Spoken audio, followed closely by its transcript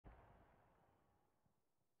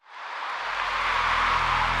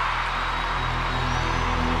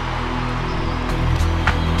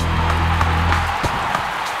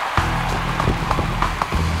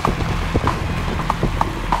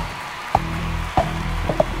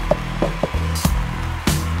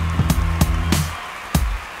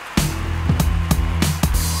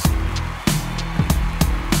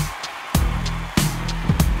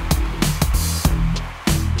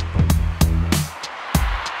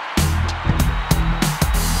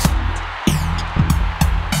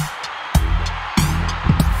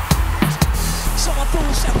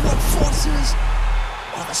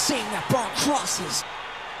same that burn crosses.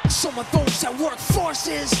 Some of those that work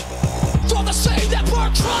forces are the same that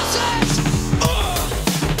burn crosses.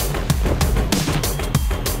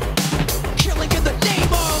 Killing in the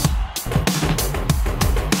name of.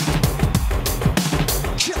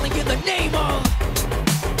 Killing in the name of.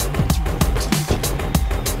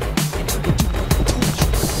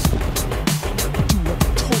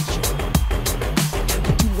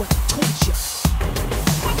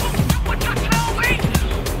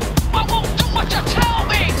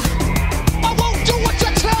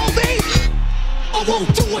 I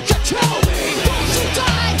won't do what you tell me. Those who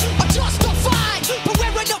died are justified, but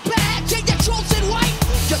wearing a badge and your chosen white.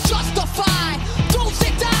 You're justified. Those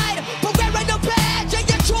that died, but wearing a badge and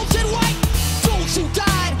your chosen white. Those who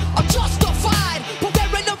died are justified, but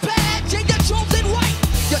wearing a badge and your chosen white.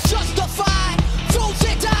 You're justified. Those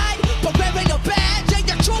that died, but wearing a badge and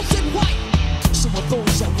your chosen white. Some of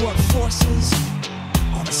those that work forces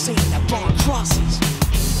are the same that burn crosses.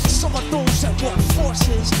 Some of those that work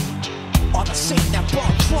forces are the same that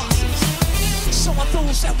burn crosses. Some of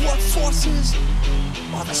those that work forces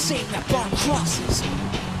are the same that burn crosses.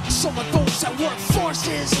 Some of those that work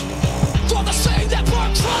forces are the same that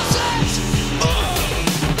burn crosses.